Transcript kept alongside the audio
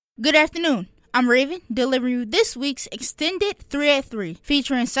Good afternoon. I'm Raven, delivering you this week's extended 3 at 3,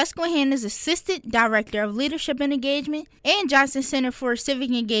 featuring Susquehanna's Assistant Director of Leadership and Engagement and Johnson Center for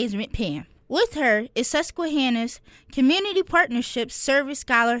Civic Engagement, Pam. With her is Susquehanna's Community Partnerships Service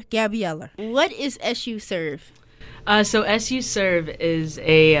Scholar, Gabriella. What is SU Serve? So SU Serve is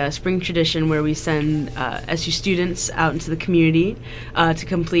a spring tradition where we send SU students out into the community to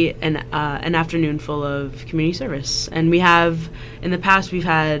complete an afternoon full of community service. And in the past, we've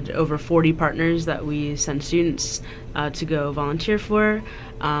had over 40 partners that we send students to go volunteer for.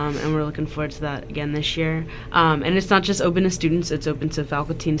 And we're looking forward to that again this year. And it's not just open to students, it's open to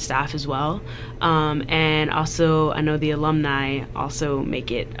faculty and staff as well. And also, I know the alumni also make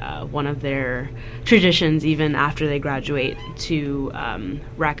it one of their traditions, even after they graduate, to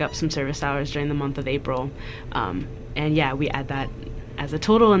rack up some service hours during the month of April. And yeah, we add that as a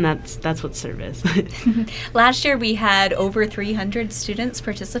total, and that's what Serve is. Last year we had over 300 students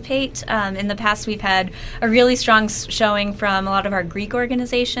participate. In the past we've had a really strong showing from a lot of our Greek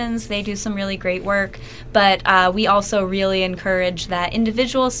organizations. They do some really great work, but we also really encourage that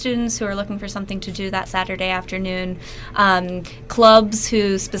individual students who are looking for something to do that Saturday afternoon, clubs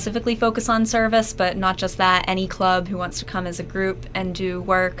who specifically focus on service, but not just that, any club who wants to come as a group and do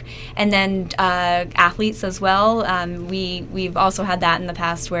work, and then athletes as well. We've also had that in the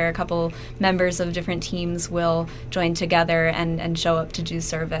past where a couple members of different teams will join together and show up to do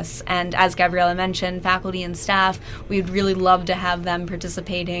service. And as Gabriella mentioned, faculty and staff, we'd really love to have them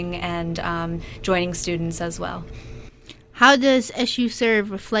participating and joining students as well. How does SU Serve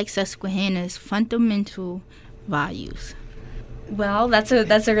reflect Susquehanna's fundamental values? Well, that's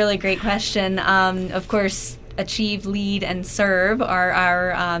a really great question. Of course, Achieve, Lead, and Serve are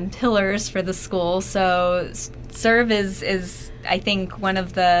our pillars for the school. So Serve is I think one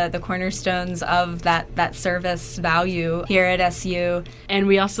of the cornerstones of that service value here at SU. And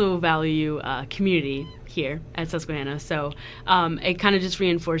we also value community here at Susquehanna. So it kind of just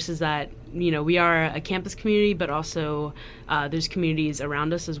reinforces that, we are a campus community, but also there's communities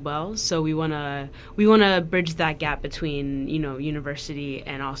around us as well. So we want to bridge that gap between, university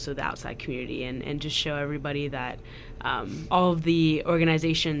and also the outside community, and just show everybody that all of the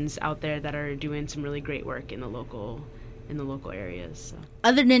organizations out there that are doing some really great work in the local areas. So.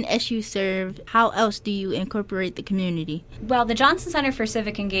 Other than SU Serve, how else do you incorporate the community? Well, the Johnson Center for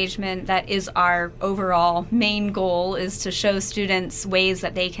Civic Engagement, that is our overall main goal, is to show students ways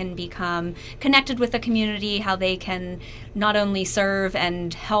that they can become connected with the community, how they can not only serve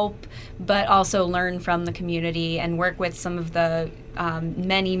and help, but also learn from the community and work with some of the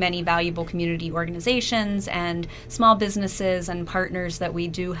many, many valuable community organizations and small businesses and partners that we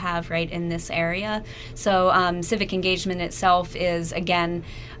do have right in this area. So civic engagement itself is, again,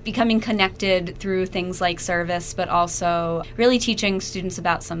 becoming connected through things like service, but also really teaching students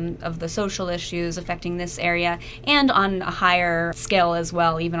about some of the social issues affecting this area, and on a higher scale as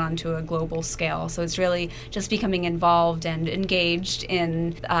well, even onto a global scale. So it's really just becoming involved and engaged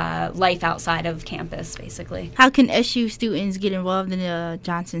in life outside of campus, basically. How can SU students get involved in the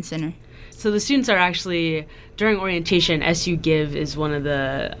Johnson Center? So the students are actually, during orientation, SU Give is one of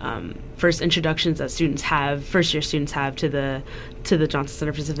the first introductions that first-year students have to the Johnson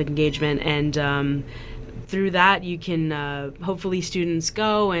Center for Civic Engagement, and through that you can hopefully students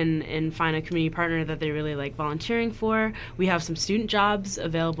go and find a community partner that they really like volunteering for. We have some student jobs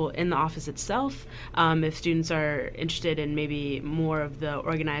available in the office itself if students are interested in maybe more of the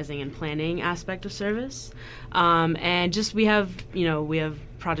organizing and planning aspect of service, and just we have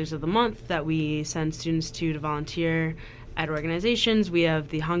projects of the month that we send students to volunteer at organizations. We have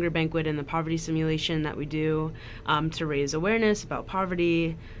the Hunger Banquet and the Poverty Simulation that we do to raise awareness about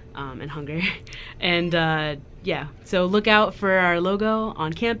poverty and hunger. And so look out for our logo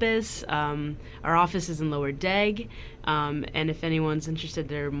on campus. Our office is in Lower Deg, and if anyone's interested,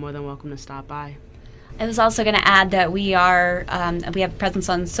 they're more than welcome to stop by. I was also going to add that we have presence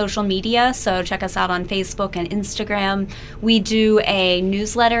on social media, so check us out on Facebook and Instagram. We do a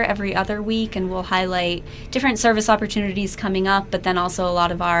newsletter every other week, and we'll highlight different service opportunities coming up, but then also a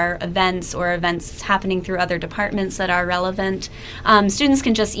lot of our events or events happening through other departments that are relevant. Students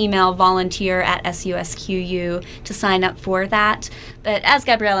can just email volunteer@susqu to sign up for that. But as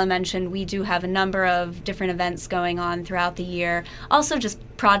Gabriella mentioned, we do have a number of different events going on throughout the year. Also just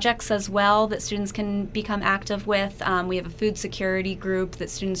projects as well that students can become active with. We have a food security group that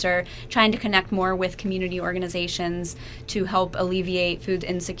students are trying to connect more with community organizations to help alleviate food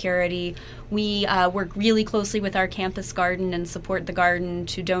insecurity. We work really closely with our campus garden and support the garden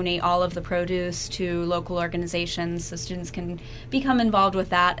to donate all of the produce to local organizations, so students can become involved with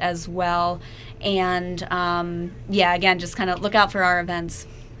that as well. And again, just kind of look out for our events.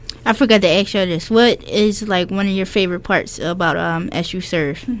 I forgot to ask you this. What is like one of your favorite parts about SU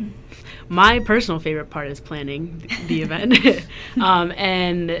Serve? My personal favorite part is planning the event.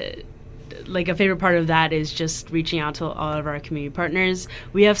 And like a favorite part of that is just reaching out to all of our community partners.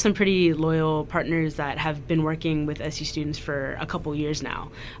 We have some pretty loyal partners that have been working with SU students for a couple years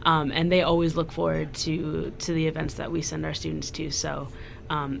now, and they always look forward to the events that we send our students to. So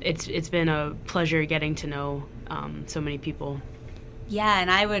it's been a pleasure getting to know so many people. Yeah,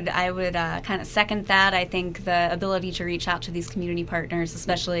 and I would kind of second that. I think the ability to reach out to these community partners,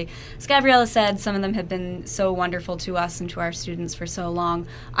 especially, as Gabriella said, some of them have been so wonderful to us and to our students for so long.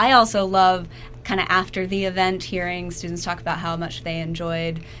 I also love kind of after the event hearing students talk about how much they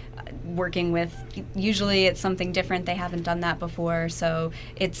enjoyed working with. Usually it's something different. They haven't done that before. So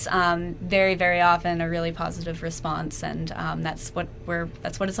it's very, very often a really positive response, and that's what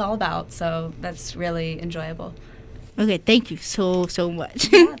it's all about. So that's really enjoyable. Okay, thank you so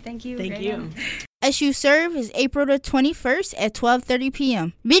much. Yeah, thank you. Thank you. SU Serve is April the 21st at 12:30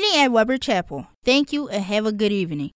 p.m. Meeting at Weber Chapel. Thank you and have a good evening.